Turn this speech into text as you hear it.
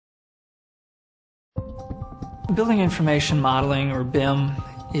Building information modeling, or BIM,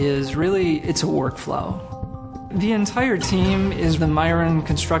 is really, it's a workflow. The entire team is the Miron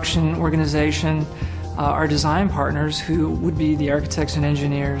construction organization, our design partners, who would be the architects and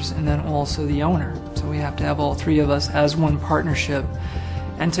engineers, and then also the owner. So we have to have all three of us as one partnership.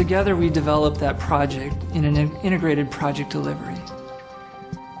 And together we develop that project in an integrated project delivery.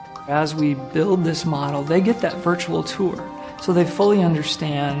 As we build this model, they get that virtual tour, so they fully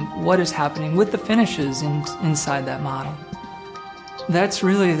understand what is happening with the finishes inside that model. That's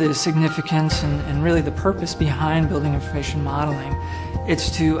really the significance and really the purpose behind building information modeling.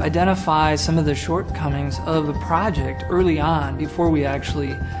 It's to identify some of the shortcomings of a project early on before we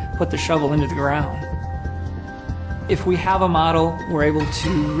actually put the shovel into the ground. If we have a model, we're able to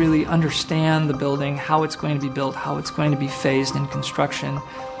really understand the building, how it's going to be built, how it's going to be phased in construction.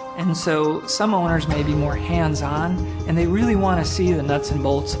 And so some owners may be more hands-on, and they really want to see the nuts and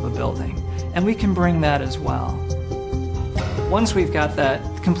bolts of a building. And we can bring that as well. Once we've got that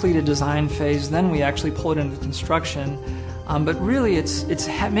completed design phase, then we actually pull it into construction. But really it's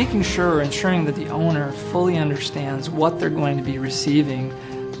making sure, ensuring that the owner fully understands what they're going to be receiving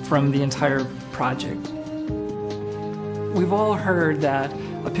from the entire project. We've all heard that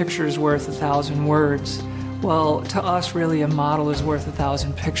a picture is worth 1,000 words. Well, to us, really, a model is worth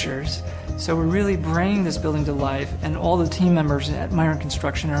 1,000 pictures. So we're really bringing this building to life, and all the team members at Miron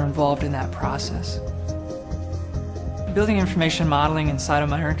Construction are involved in that process. Building information modeling inside of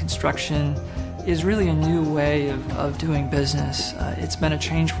Miron Construction is really a new way of doing business. It's been a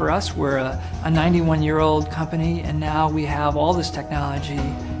change for us. We're a 91-year-old company, and now we have all this technology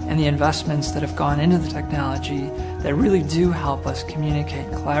and the investments that have gone into the technology that really do help us communicate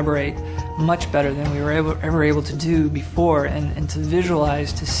and collaborate much better than we were ever able to do before, and to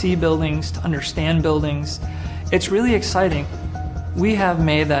visualize, to see buildings, to understand buildings. It's really exciting. We have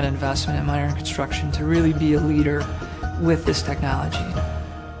made that investment in Miron Construction to really be a leader with this technology.